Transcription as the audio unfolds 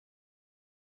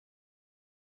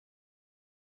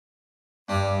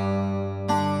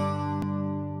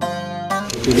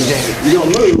If you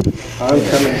don't move, I'm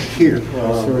coming here.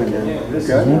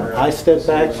 Okay? I step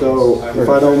back, so if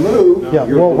I don't move, yeah.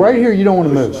 Well, right here you don't want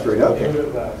to move. Straight up.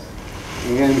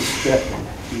 And step.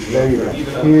 There you go.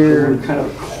 Here. Kind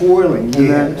of coiling. And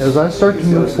then as I start to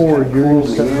move forward, you're going to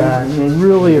step back. And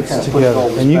really it's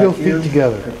together. And you go feet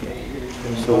together.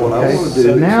 So what I want to do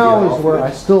so now is where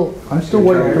I'm still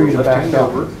waiting for you to back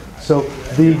up. So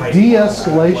the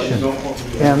de-escalation,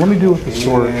 and let me do it with the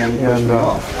sword and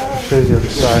show you the other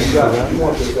side.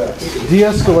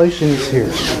 De-escalation is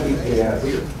here.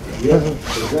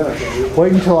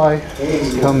 Wait until I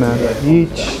come in.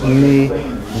 Each knee,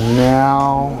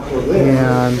 now,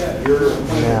 and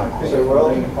now.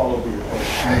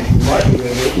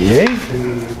 Okay.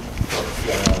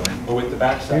 With the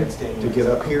backside stand to get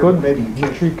up here. Good. Maybe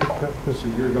make sure you can cut this.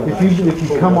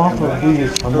 If you come off of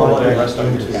these, unlike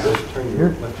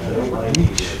here,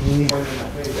 each knee.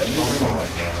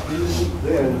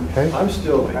 Okay. I'm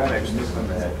still and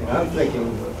I'm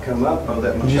thinking, come up.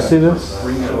 Did you see this?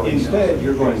 Instead,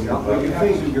 you're going up on your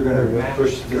feet. You're going to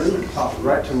push through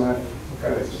right to my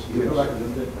face.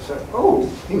 Oh,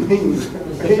 he means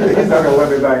he's not going to let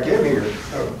me back in here.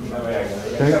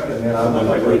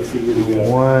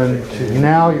 One, two.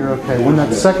 Now you're okay. When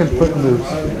that second foot moves.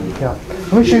 Yeah.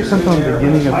 Let me show you something at the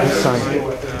beginning of Windsong.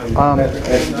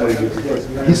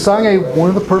 Windsong, one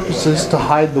of the purposes to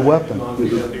hide the weapon.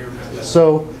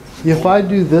 So if I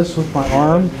do this with my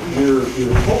arm,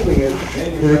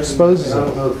 it exposes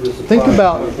it. Think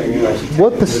about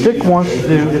what the stick wants to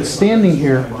do. It's standing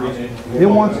here. It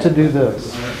wants to do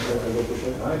this.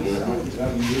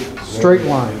 Straight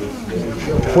line.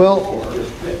 Well,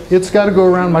 it's got to go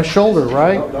around my shoulder,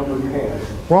 right?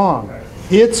 Wrong.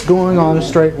 It's going on a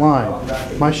straight line.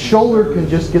 My shoulder can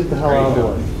just get the hell out of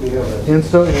the way. And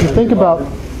so if you think about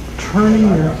turning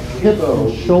your hip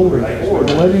and shoulder and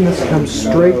letting this come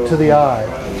straight to the eye,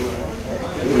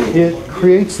 it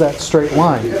creates that straight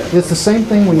line. It's the same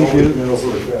thing when you do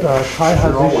Tai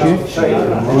Hazushi,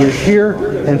 and you're here,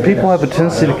 and people have a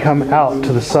tendency to come out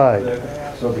to the side.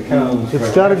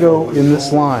 It's got to go in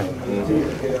this line.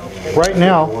 Right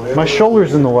now, my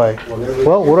shoulder's in the way.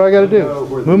 Well, what do I got to do?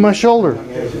 Move my shoulder.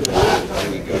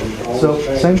 So,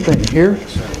 same thing here.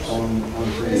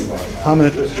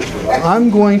 I'm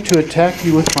going to attack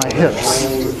you with my hips.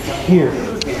 Here.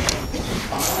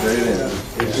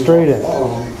 Straight in.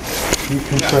 You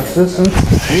can press this in.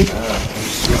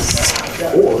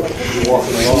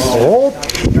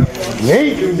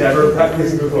 You never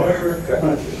practiced before.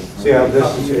 See how this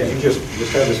is, you just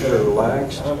have this very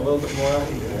relaxed,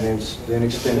 and then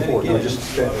extend forward. No, just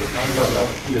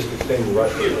extend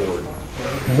right forward.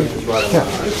 Yeah.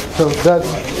 So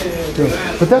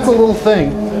but that's a little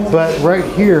thing. But right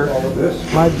here,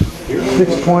 my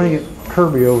stick's pointing at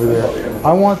Kirby over there.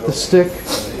 I want the stick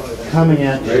coming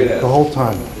at you the whole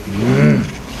time.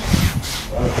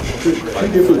 Two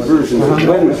different versions.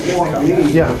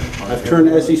 Yeah. I've turned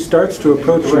as he starts to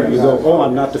approach you, you go, oh,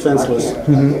 I'm not defenseless.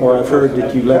 Or I've heard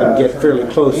that you let him get fairly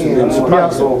close and then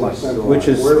surprise him, which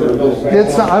is...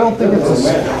 It's not, I don't think it's a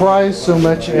surprise so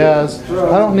much as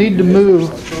I don't need to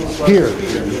move here.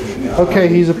 Okay,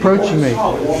 he's approaching me.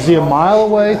 Is he a mile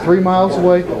away, 3 miles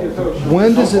away?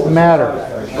 When does it matter?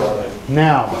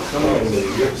 Now.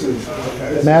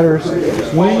 It matters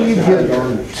when you get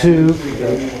to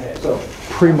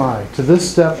pre-mine, to this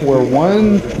step where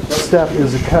one step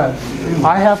is a cut.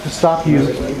 I have to stop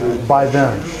you by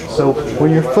then. So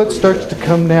when your foot starts to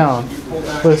come down,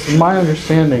 listen, my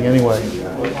understanding anyway,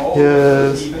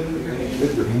 is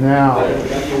now.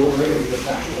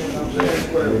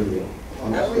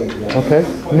 Okay,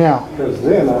 now,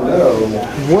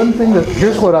 one thing that,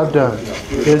 here's what I've done,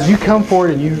 is you come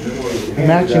forward and you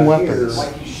matching weapons.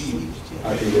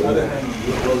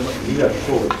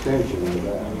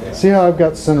 See how I've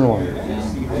got center line?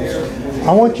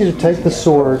 I want you to take the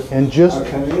sword and just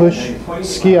push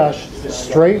skiash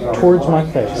straight towards my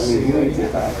face.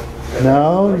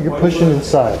 No, you're pushing to the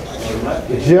side.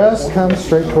 Just come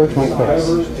straight towards my face.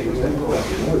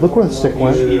 Look where the stick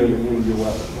went.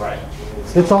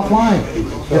 It's offline.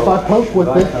 If I poke with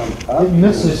it, it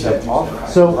misses it.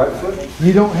 So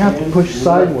you don't have to push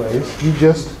sideways. You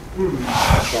just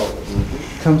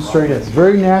come straight in. It's a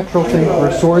very natural thing for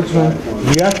a swordsman.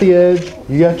 You got the edge,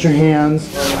 you got your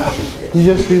hands, you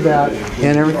just do that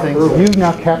and everything. You've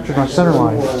now captured my center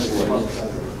line.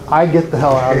 I get the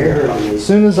hell out of here. As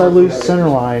soon as I lose center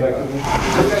line,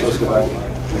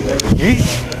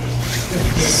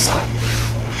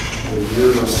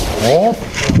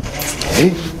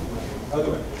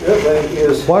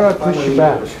 why do I push you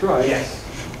back?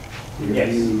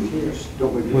 Yes.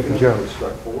 with the Jodo.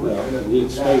 I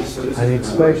need space. I need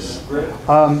space.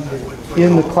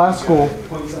 In the classical,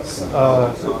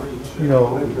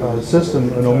 system,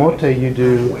 in Omote, you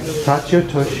do Tachio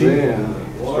Toshi,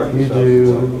 you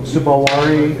do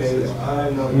Subawari,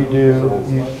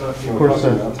 of course,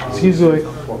 Tsuzui.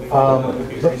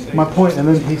 But my point, and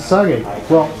then Hisage.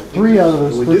 Well, 3 out of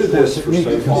those first 4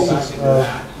 techniques consist of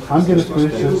I'm going to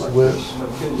finish this with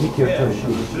Hikyo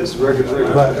Toshi.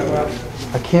 But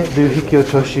I can't do Hikyo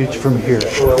Toshi from here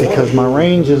because my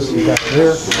range is back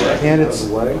there, and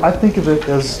I think of it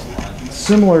as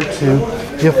similar to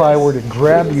if I were to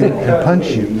grab you and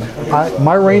punch you.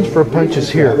 My range for a punch is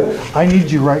here. I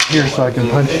need you right here so I can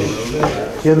punch you.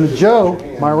 In the Jo,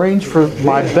 my range for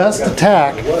my best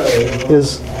attack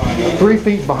is 3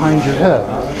 feet behind your head.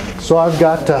 So I've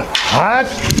got to I've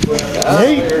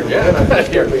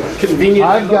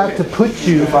got to put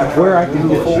you where I can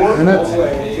get you. And that,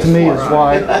 to me, is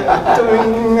why you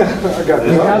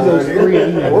have those 3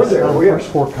 endings on the first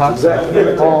 4 katas.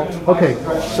 Okay,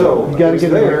 so you got to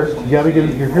get in here. You got to get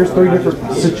in here. Here's 3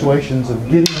 different situations of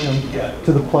getting them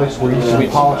to the place where you can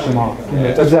polish them off.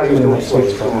 Exactly in the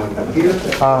sweet spot.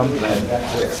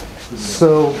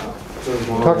 So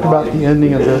talked about the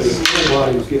ending of this.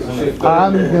 Let's go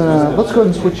ahead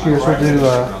and switch gears.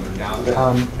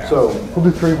 We'll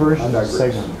do 3 versions of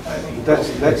Seigan. That's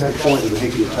the point of the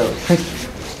Hikyo Toshi.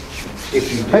 If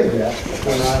you Hey, do that,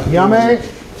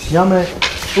 Yame.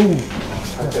 Ooh.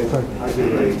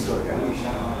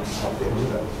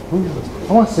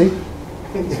 I want to see.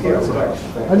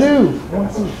 I do. I want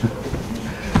to see.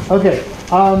 Okay.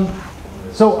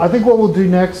 So I think what we'll do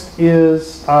next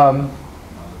is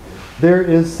there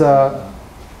is. I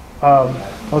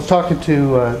was talking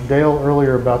to Dale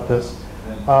earlier about this.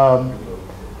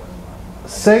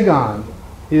 Seigan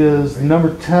is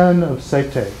number 10 of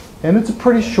Seitei, and it's a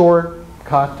pretty short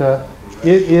kata.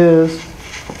 It is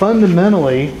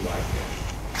fundamentally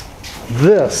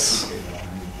this,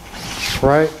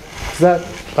 right? Is that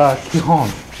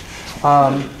Kihon?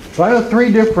 So I know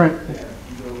 3 different,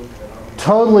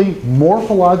 totally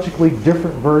morphologically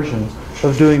different versions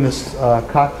of doing this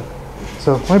kata.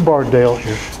 So let me borrow Dale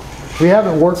here. We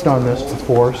haven't worked on this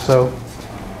before, so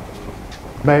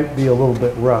it might be a little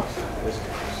bit rough.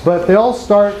 But they all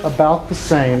start about the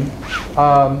same.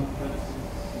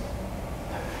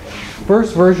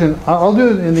 First version, I'll do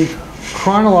it in the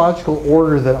chronological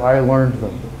order that I learned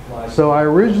them. So I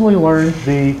originally learned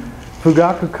the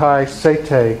Fugakukai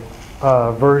Seitei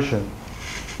version,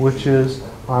 which is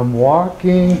I'm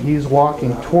walking, he's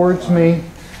walking towards me,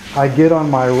 I get on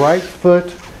my right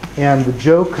foot, and the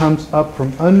Jo comes up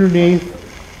from underneath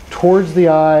towards the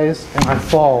eyes, and I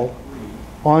fall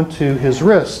onto his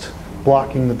wrist,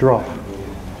 blocking the draw.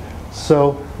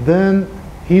 So then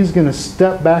he's going to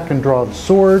step back and draw the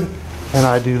sword, and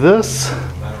I do this,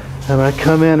 and I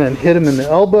come in and hit him in the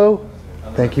elbow.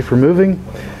 Thank you for moving.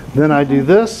 Then I do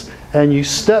this, and you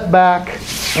step back,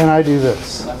 and I do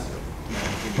this.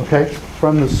 Okay?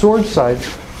 From the sword side.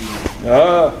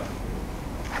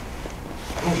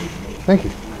 Thank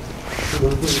you.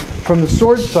 From the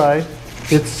sword side,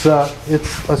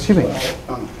 excuse me.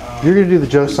 You're going to do the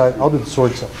Jo side. I'll do the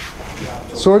sword side.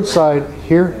 Sword side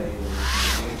here.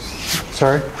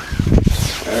 Sorry.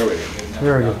 There we go.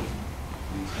 There we go.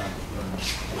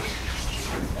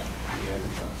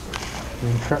 You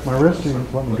can trap my wrist or you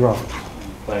can let me draw.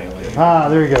 Ah,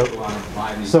 there you go.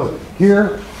 So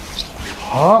here,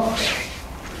 hop.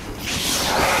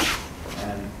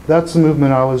 That's the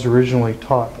movement I was originally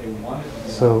taught.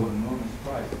 So,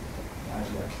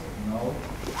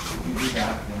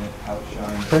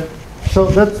 okay. So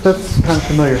that's kind of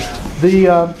familiar.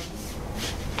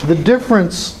 The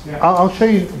difference, I'll show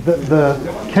you the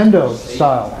kendo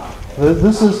style.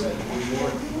 This is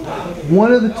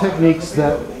one of the techniques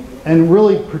that, and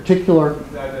really particular,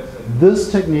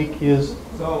 this technique is,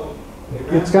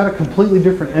 it's got a completely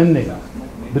different ending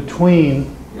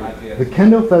between the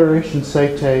Kendo Federation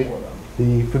Seitei,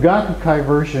 the Fugakukai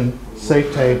version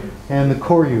Seitei, and the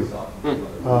Koryu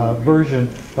version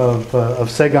of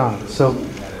Seigan. So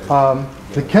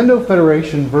the Kendo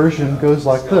Federation version goes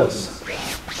like this.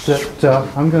 That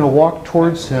I'm going to walk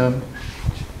towards him.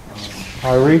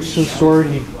 I reach the sword.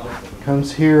 He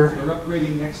comes here.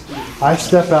 I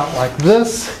step out like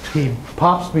this. He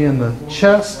pops me in the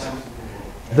chest.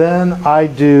 Then I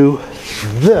do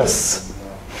this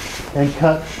and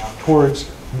cut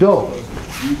towards Do.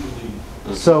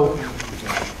 So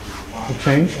we'll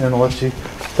change and I'll let you.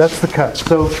 That's the cut.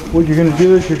 So what you're going to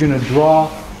do is you're going to draw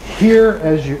here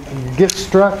as you get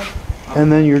struck,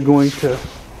 and then you're going to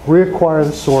reacquire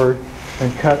the sword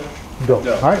and cut Do. All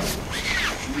right.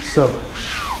 So,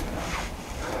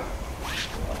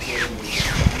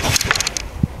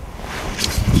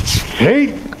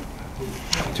 hey,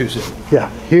 Too soon. yeah,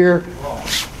 here.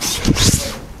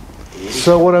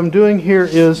 So what I'm doing here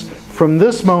is, from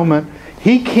this moment,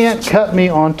 he can't cut me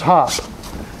on top.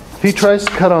 If he tries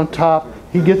to cut on top,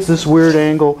 he gets this weird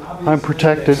angle. I'm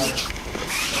protected.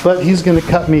 But he's going to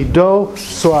cut me do,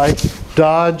 so I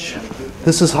dodge.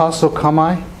 This is haso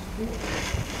kamai.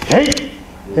 Hey!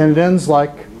 And it ends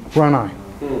like ranai.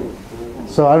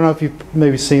 So I don't know if you've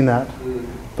maybe seen that.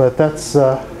 But that's...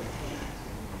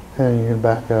 and you can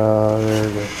back out. There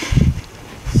we go.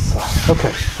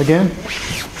 Okay, again.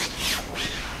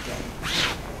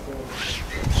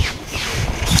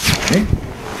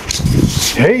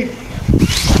 Hey!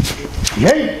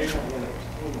 Hey!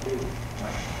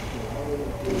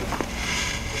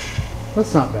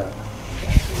 That's not bad.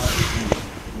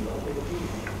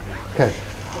 Okay,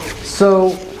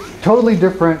 so totally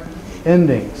different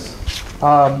endings.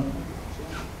 I'll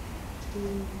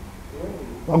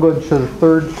go ahead and show the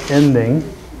third ending,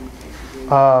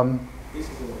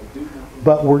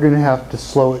 but we're going to have to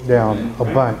slow it down a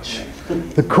bunch.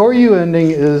 The Koryu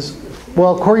ending is,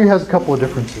 well, Koryu has a couple of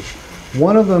differences.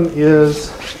 One of them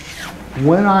is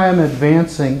when I am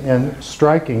advancing and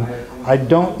striking, I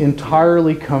don't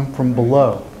entirely come from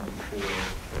below.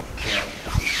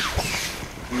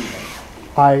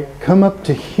 I come up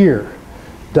to here,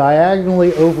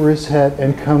 diagonally over his head,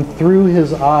 and come through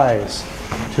his eyes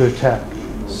to attack.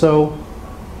 So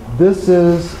this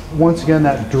is, once again,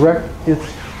 that direct,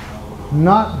 it's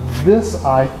not this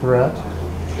eye threat,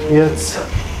 it's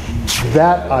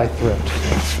that eye threat.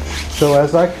 So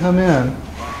as I come in,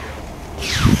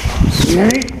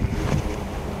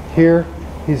 here,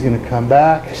 he's going to come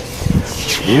back.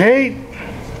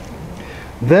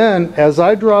 Then, as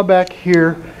I draw back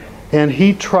here, and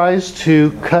he tries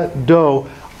to cut do,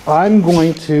 I'm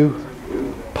going to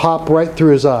pop right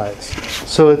through his eyes.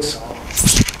 So it's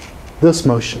this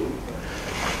motion.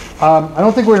 I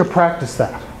don't think we're going to practice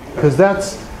that, because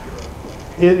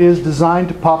it is designed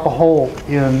to pop a hole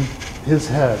in his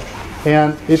head.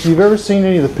 And if you've ever seen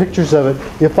any of the pictures of it,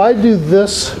 if I do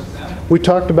this, we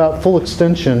talked about full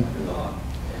extension,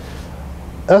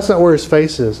 that's not where his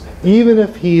face is. Even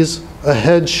if he's a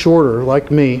head shorter, like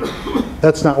me,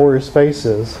 that's not where his face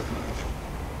is.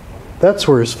 That's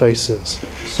where his face is.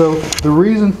 So the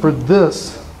reason for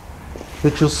this,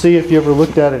 that you'll see if you ever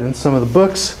looked at it in some of the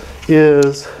books,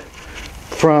 is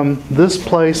from this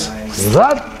place,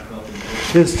 that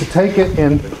is to take it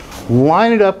and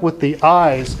line it up with the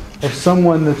eyes of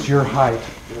someone that's your height.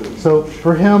 So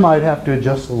for him, I'd have to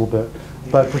adjust a little bit.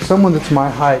 But for someone that's my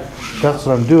height, that's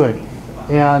what I'm doing.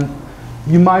 And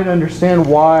you might understand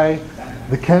why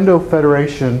the Kendo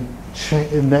Federation,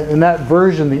 in that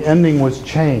version, the ending was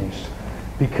changed.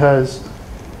 Because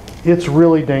it's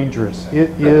really dangerous. It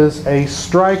is a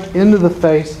strike into the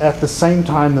face at the same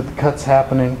time that the cut's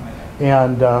happening.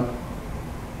 And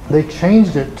they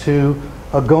changed it to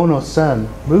a Gono-sen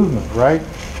movement, right?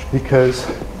 Because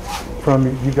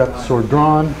you've got the sword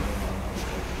drawn,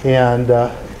 and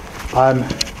I'm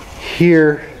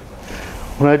here.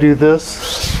 When I do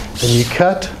this, and you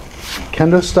cut,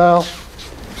 Kendo style,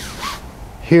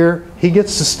 here, he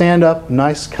gets to stand up,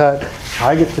 nice cut.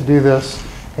 I get to do this,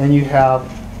 and you have,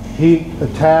 he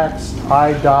attacks,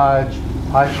 I dodge,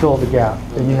 I fill the gap,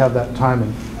 and you have that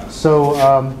timing. So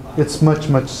it's much,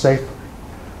 much safer.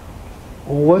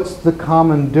 What's the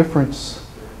common difference?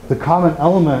 The common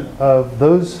element of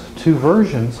those two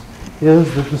versions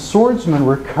is that the swordsman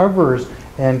recovers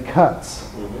and cuts.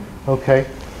 Okay?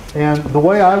 And the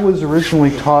way I was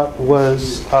originally taught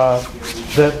was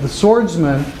that the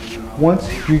swordsman, once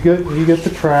you get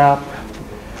the trap,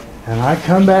 and I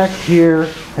come back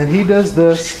here, and he does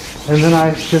this, and then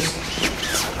I just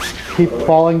keep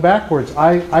falling backwards.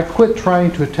 I quit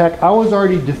trying to attack. I was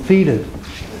already defeated.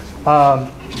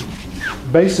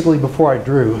 Basically before I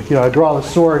drew. You know, I draw the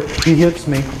sword, he hits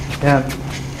me, and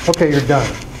okay, you're done.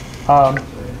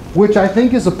 Which I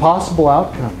think is a possible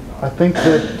outcome. I think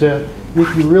that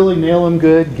if you really nail him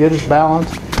good, get his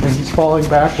balance, and he's falling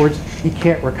backwards, he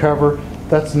can't recover,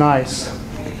 that's nice.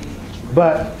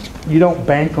 But you don't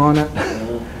bank on it.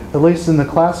 At least in the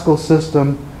classical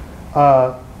system,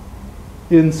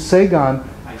 in Seigan,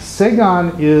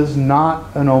 Seigan is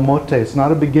not an omote, it's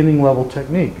not a beginning level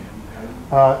technique.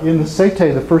 In the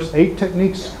Seitei, the first 8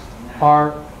 techniques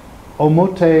are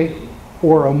omote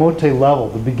or omote level,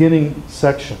 the beginning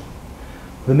section.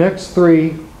 The next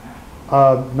 3,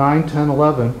 9, 10,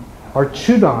 11, are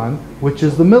Chudan, which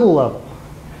is the middle level.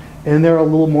 And they're a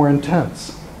little more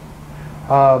intense.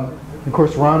 Of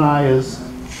course, Ranai is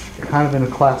kind of in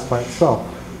a class by itself.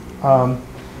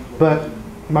 But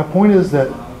my point is that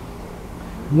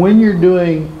when you're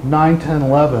doing 9, 10,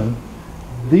 11,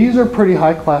 these are pretty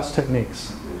high-class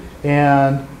techniques.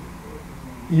 And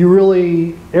you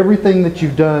really, everything that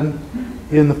you've done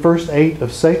in the first 8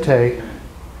 of Seitei,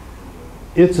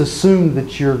 it's assumed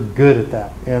that you're good at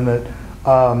that and that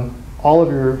all of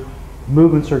your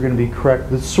movements are going to be correct.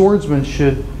 The swordsman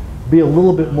should be a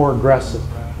little bit more aggressive.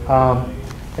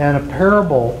 And a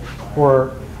parable,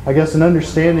 or I guess an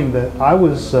understanding that I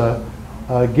was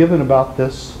given about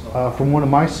this from one of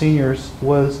my seniors,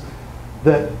 was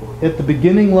that at the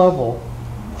beginning level,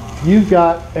 you've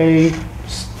got a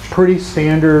pretty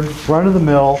standard,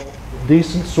 run-of-the-mill,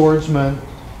 decent swordsman.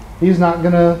 He's not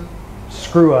going to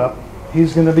screw up.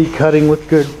 He's going to be cutting with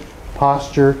good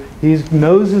posture. He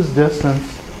knows his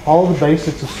distance, all the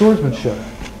basics of swordsmanship.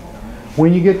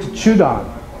 When you get to Chudan,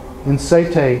 in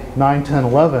Seitei 9, 10,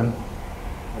 11,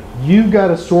 you've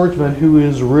got a swordsman who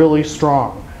is really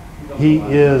strong. He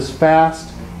is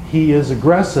fast. He is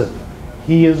aggressive.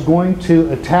 He is going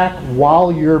to attack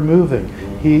while you're moving.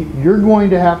 You're going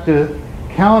to have to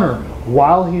counter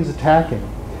while he's attacking.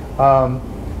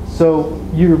 So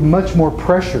you're much more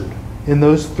pressured in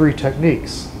those 3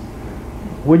 techniques.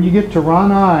 When you get to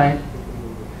Ranai,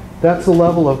 that's the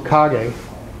level of Kage,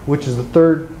 which is the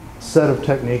 3rd set of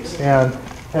techniques. And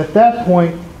at that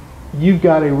point, you've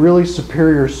got a really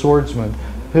superior swordsman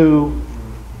who,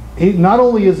 not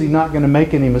only is he not going to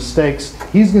make any mistakes,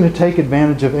 he's going to take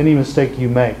advantage of any mistake you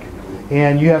make.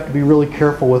 And you have to be really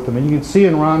careful with him. And you can see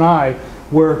in Ranai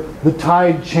where the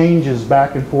tide changes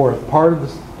back and forth. Part of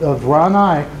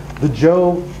Ranai, the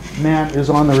Jo man is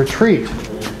on the retreat.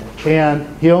 And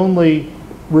he only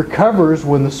recovers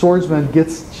when the swordsman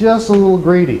gets just a little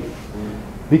greedy,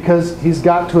 because he's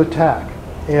got to attack.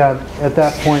 And at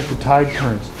that point, the tide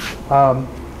turns.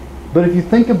 But if you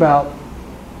think about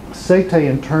Seitei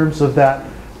in terms of that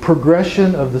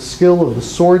progression of the skill of the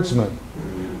swordsman,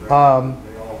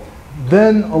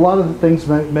 then a lot of the things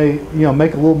may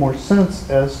make a little more sense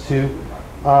as to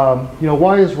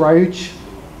why is Ryuchi,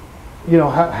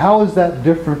 how is that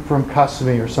different from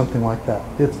Kasumi or something like that?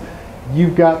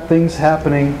 You've got things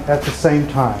happening at the same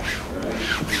time,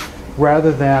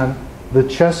 rather than the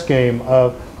chess game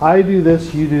of I do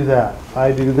this, you do that.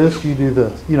 I do this, you do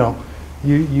this.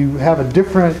 You have a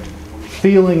different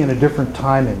feeling and a different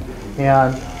timing.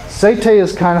 And Seitei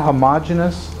is kind of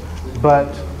homogeneous,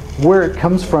 but where it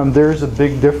comes from, there's a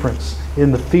big difference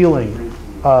in the feeling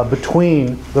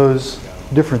between those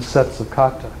different sets of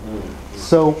kata.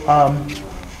 So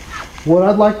what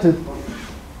I'd like to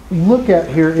look at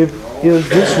here is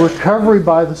this recovery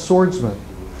by the swordsman.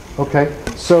 Okay,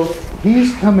 so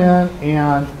he's come in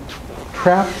and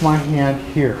trapped my hand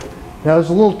here. Now there's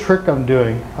a little trick I'm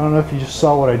doing. I don't know if you just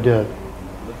saw what I did.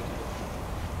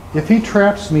 If he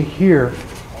traps me here,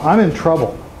 I'm in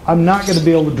trouble. I'm not going to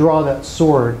be able to draw that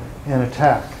sword and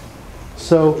attack.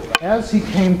 So as he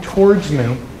came towards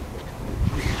me,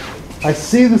 I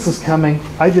see this is coming.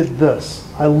 I did this.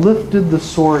 I lifted the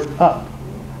sword up.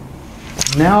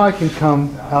 Now I can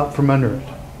come out from under it.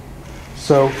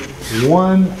 So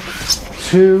 1,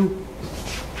 2,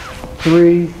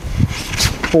 3,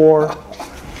 4,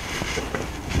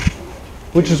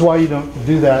 which is why you don't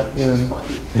do that in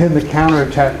the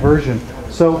counterattack version.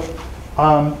 So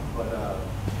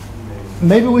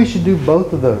maybe we should do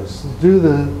both of those. Do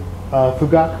the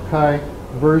Fugakukai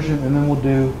version, and then we'll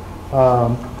do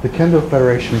the Kendo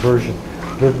Federation version.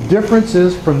 The difference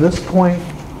is from this point,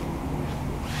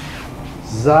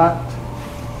 Zat,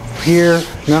 here,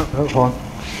 no, hold on.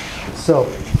 So,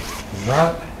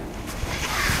 Zat,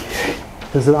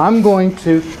 is that I'm going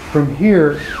to, from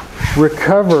here,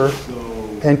 recover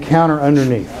and counter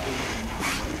underneath.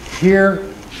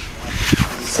 Here,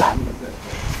 Zat.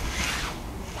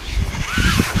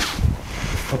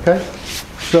 Okay?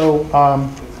 So,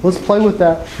 let's play with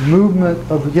that movement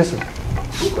of the, yes sir?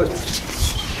 Good question.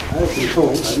 I've been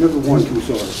told, I've never worn 2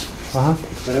 swords. But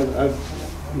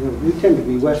you tend to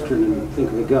be Western and think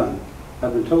of a gun.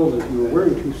 I've been told that if you were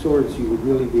wearing 2 swords, you would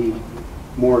really be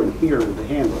more in here with the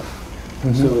handle.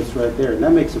 Mm-hmm. So it's right there. And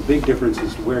that makes a big difference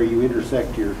as to where you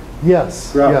intersect your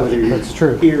drop, whether you're that's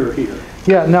true. Here or here.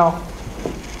 Yeah, now,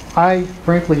 I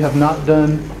frankly have not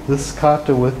done this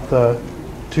kata with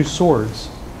 2 swords.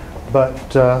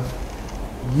 But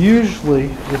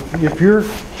usually, if you're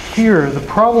here, the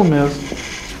problem is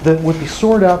that with the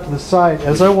sword out to the side,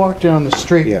 as I walk down the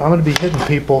street, I'm going to be hitting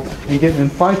people and getting in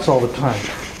fights all the time.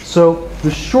 So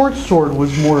the short sword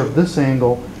was more of this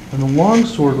angle, and the long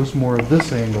sword was more of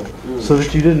this angle, so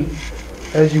that you didn't,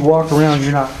 as you walk around,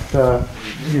 you're not,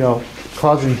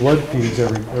 causing blood feuds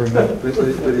every minute. But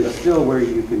it's still where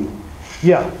you can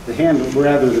Yeah. The handle,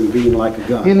 rather than being like a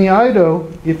gun. In the Ido,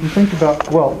 if you think about,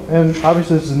 well, and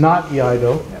obviously this is not the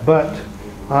Ido, but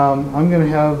I'm going to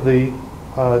have the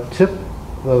tip,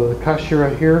 the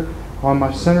kashira here on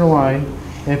my center line.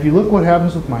 And if you look what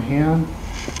happens with my hand,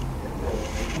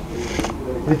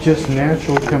 it just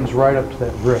naturally comes right up to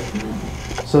that grip.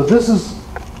 So this is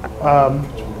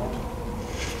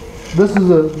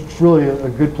really a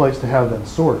good place to have that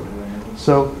sword.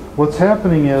 So what's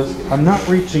happening is I'm not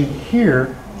reaching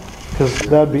here, because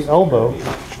that'd be elbow.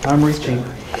 I'm reaching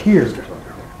here,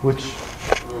 which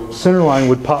center line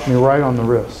would pop me right on the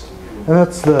wrist. And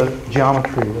that's the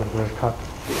geometry of the kata.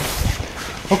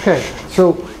 Okay,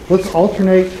 so let's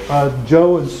alternate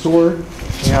Joe and sword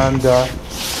and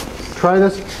try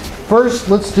this. First,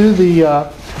 let's do the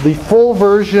full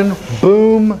version,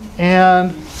 boom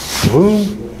and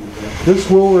boom. This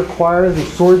will require the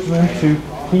swordsman to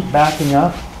keep backing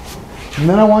up. And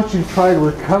then I want you to try to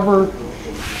recover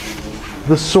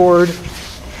the sword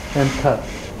and cut.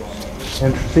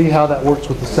 And see how that works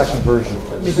with the second version.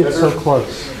 It gets so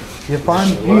close. If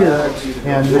I'm here,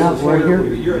 and now right here,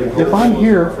 if I'm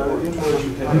here,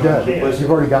 I'm dead.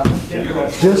 You've already got me.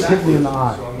 Just hit me in the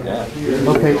eye.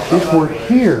 Okay, if we're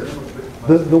here,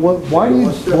 why do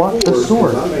you want the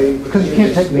sword? Because you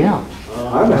can't take me out.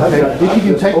 Okay, if you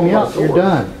can take me out, you're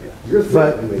done.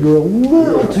 But you're a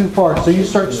little too far, so you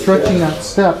start stretching that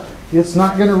step. It's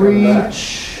not going to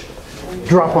reach.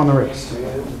 Drop on the wrist.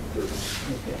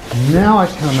 Now I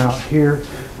come out here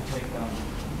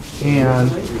and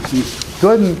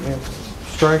go ahead and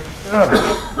strike.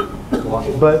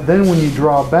 But then when you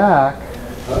draw back,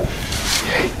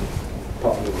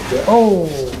 oh,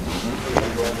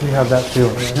 you have that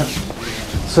feeling. Yeah.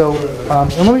 So,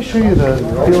 and let me show you the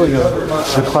feeling of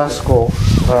the classical.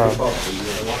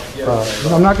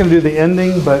 I'm not going to do the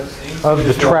ending, but of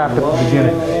the trap at the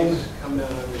beginning.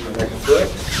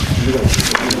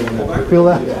 Feel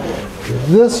that?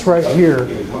 This right here,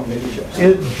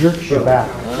 it jerks you back.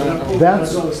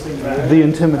 That's the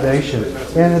intimidation.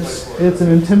 And it's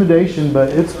an intimidation, but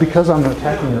it's because I'm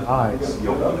attacking your eyes.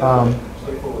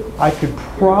 I could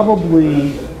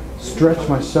probably stretch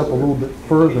myself a little bit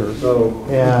further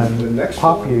and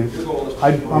pop you.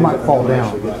 I might fall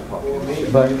down,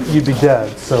 but you'd be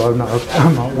dead, so I'm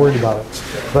not worried about it.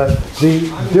 But the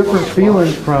different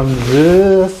feeling from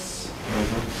this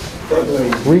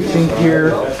reaching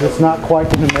here, it's not quite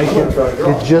going to make it.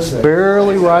 It just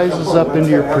barely rises up into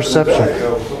your perception.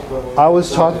 I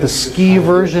was taught the ski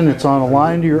version. It's on a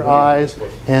line to your eyes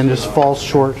and just falls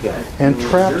short. And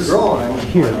traps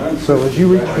here. So as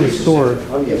you reach for the sword,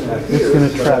 it's going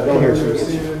to trap here.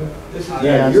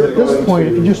 And at this point,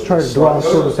 if you just try to draw the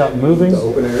sword without moving,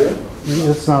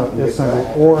 it's not good.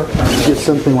 Or get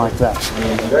something like that.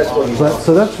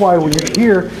 So that's why when you're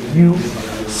here, you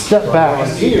step back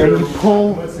and you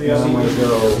pull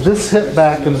this hip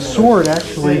back, and the sword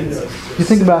actually, you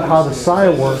think about how the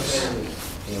saya works.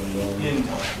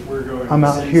 I'm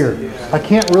out here. I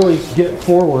can't really get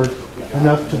forward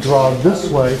enough to draw this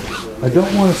way. I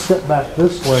don't want to step back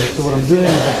this way, so what I'm doing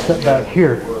is I step back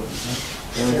here.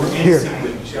 Here.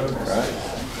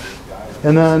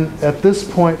 And then at this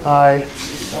point I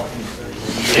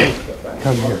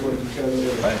come here.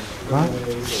 Right?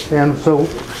 And so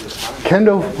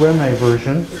Kendo Reme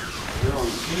version.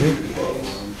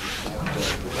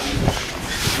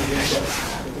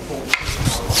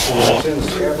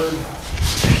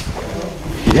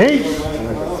 Hey! A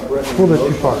little bit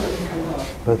too far,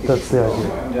 but that's the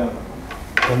idea.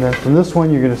 And then from this one,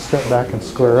 you're going to step back and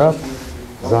square up.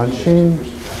 Zanshin.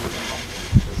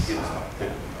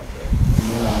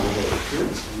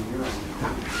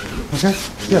 Okay?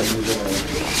 Yeah.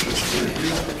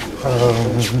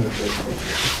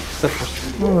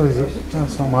 What is it?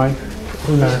 That's not mine.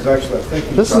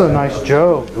 This is a nice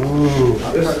Joe. Ooh.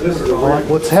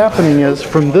 What's happening is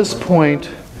from this point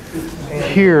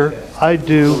here, I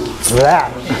do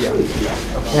that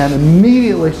and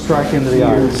immediately strike into the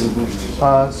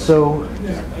eyes. So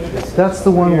that's the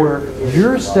one where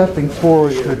you're stepping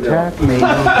forward to attack me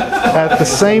at the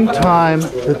same time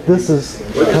that this is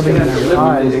coming into your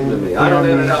eyes. And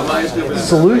the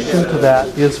solution to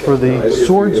that is for the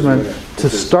swordsman to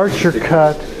start your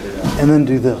cut and then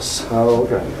do this. Oh,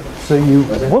 okay. So you,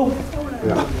 whoa.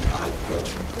 Yeah.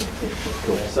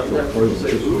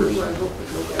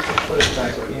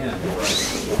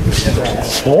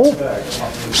 Oh.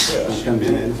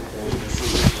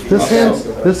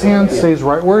 This hand stays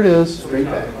right where it is.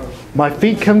 My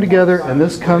feet come together and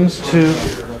this comes to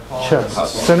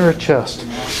chest, center of chest.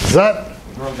 Zut.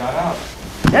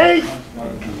 Hey!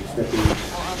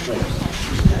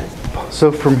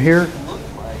 So from here,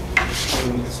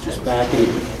 Just backing.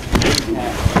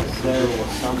 Did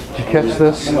you catch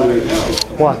this?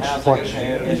 Watch, watch.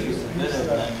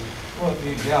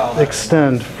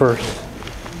 Extend first.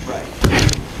 A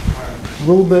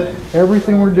little bit,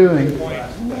 everything we're doing,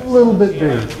 a little bit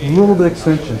big, a little bit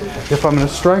extension. If I'm going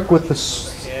to strike with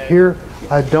this here,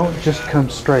 I don't just come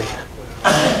straight.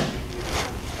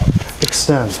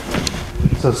 Extend.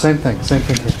 So same thing here.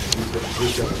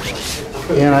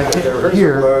 And I hit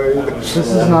here, this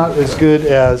is not as good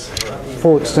as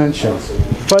full extension.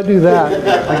 If I do that,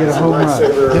 I get a home run.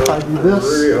 If I do this,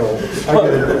 I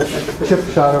get a chip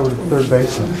shot over the third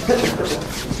baseman.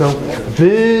 So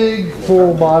big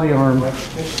full body arm.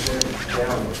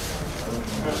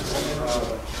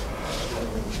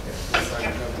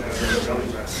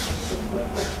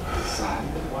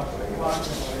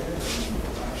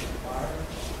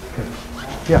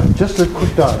 Yeah, just a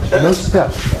quick dodge, no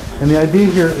step. And the idea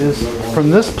here is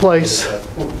from this place,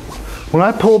 when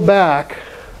I pull back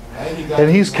and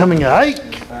he's coming out,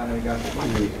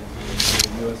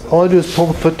 all I do is pull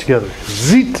the foot together.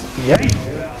 Zeet, yay.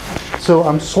 So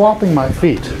I'm swapping my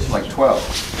feet. It's like 12.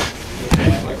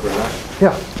 Like that?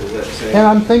 Yeah. And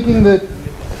I'm thinking that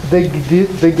they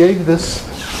gave this,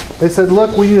 they said,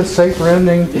 look, we need a safer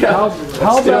ending. Yeah.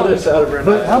 How about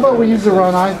we use the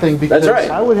Ranai thing, because That's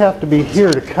right. I would have to be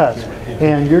here to cut,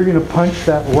 and you're going to punch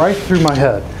that right through my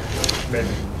head.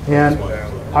 And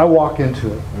I walk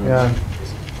into it. And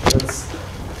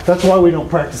that's why we don't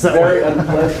practice that way. Very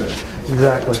unpleasant.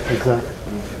 Exactly.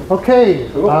 Okay.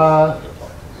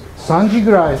 Sanji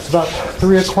Gurai, it's about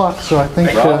 3 o'clock, so I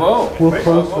think we'll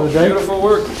close for the day. Beautiful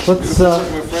work. Let's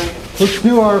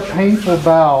do our painful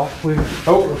bow.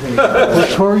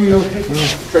 Traditional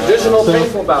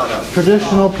Painful bow now.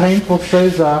 Traditional painful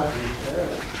seiza.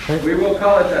 We will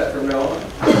call it that from now on.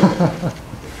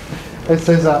 It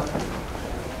says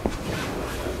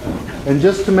and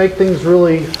just to make things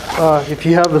really, if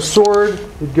you have a sword,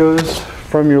 it goes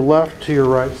from your left to your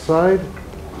right side.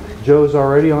 Joe's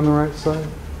already on the right side,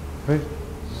 right?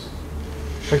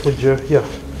 Actually, Joe, yeah.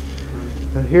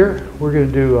 And here we're going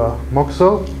to do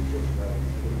mokso.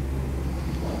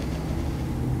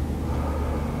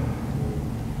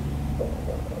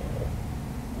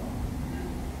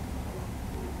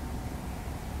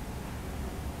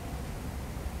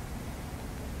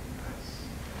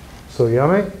 So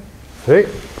yummy. Hey.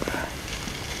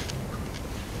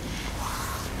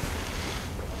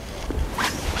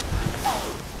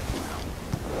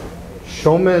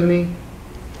 Shomeni.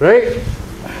 Right.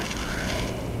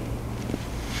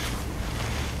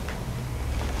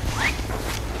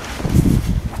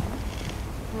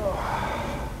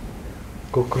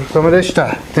 Gokurusama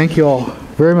deshita. Thank you all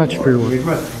very much for your work.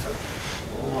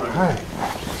 All right.